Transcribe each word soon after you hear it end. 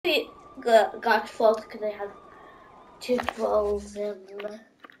We got full because I had 2,000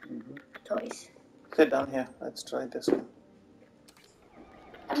 toys. Sit down here. Let's try this one.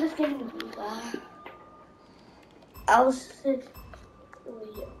 I'm just getting the blue bar. I'll sit over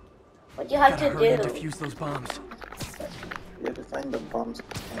here. What do you have to do? Hurry and defuse those bombs. You have to find the bombs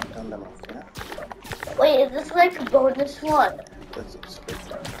and turn them off, yeah? Wait, is this like a bonus one? That's it.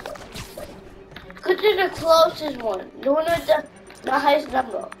 Go to the closest one. The one with the highest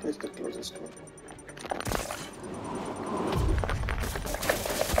number. Here's the closest one.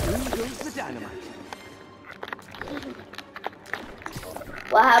 Here goes the dynamite.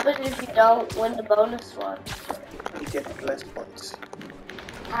 What happens if you don't win the bonus one? You get less points.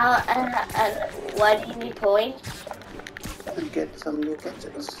 How and why do you need points? You get some new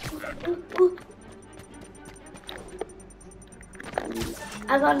gadgets. Ooh.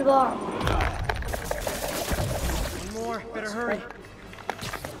 I got the bomb. One more. Better hurry.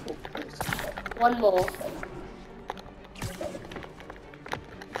 One more.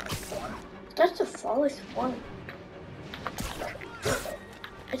 That's the farthest one.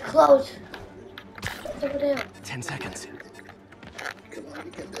 It's close. It's over there. 10 seconds. Come on,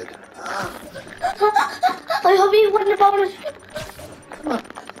 you can do it. I hope you win the bonus.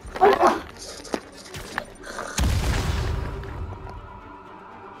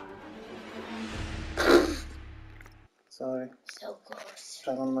 Sorry. So close.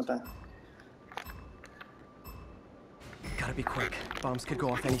 Try one more time. Gotta be quick. Bombs could go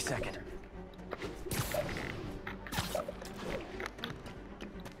off any second.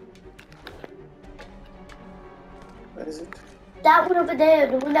 Where is it? That one over there,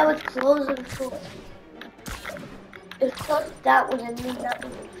 the one that was close and full. It's close to that one and then that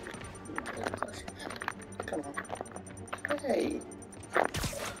one. Come on. Hey.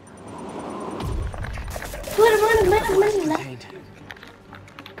 Run.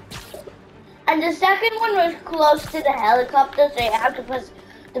 And the second one was close to the helicopter, so you have to press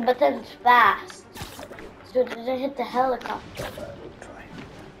the buttons fast. So it doesn't hit the helicopter. Try.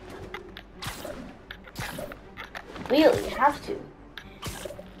 Really, you have to.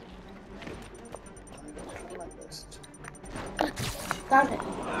 Try my best. Found it.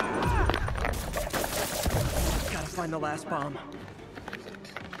 Gotta find the last bomb.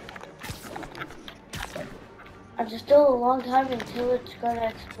 And there's still a long time until it's gonna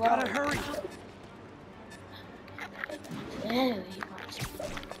explode. Gotta hurry. Very much.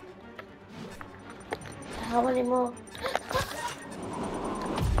 How many more?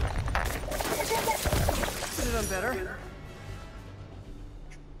 Could have done better.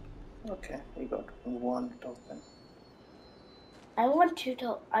 Okay, we got one token. I want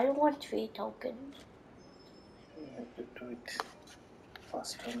 3 tokens. We have to do it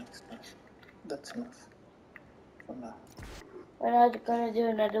faster next time. That's enough for now. We're not gonna do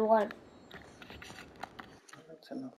another one. That's enough.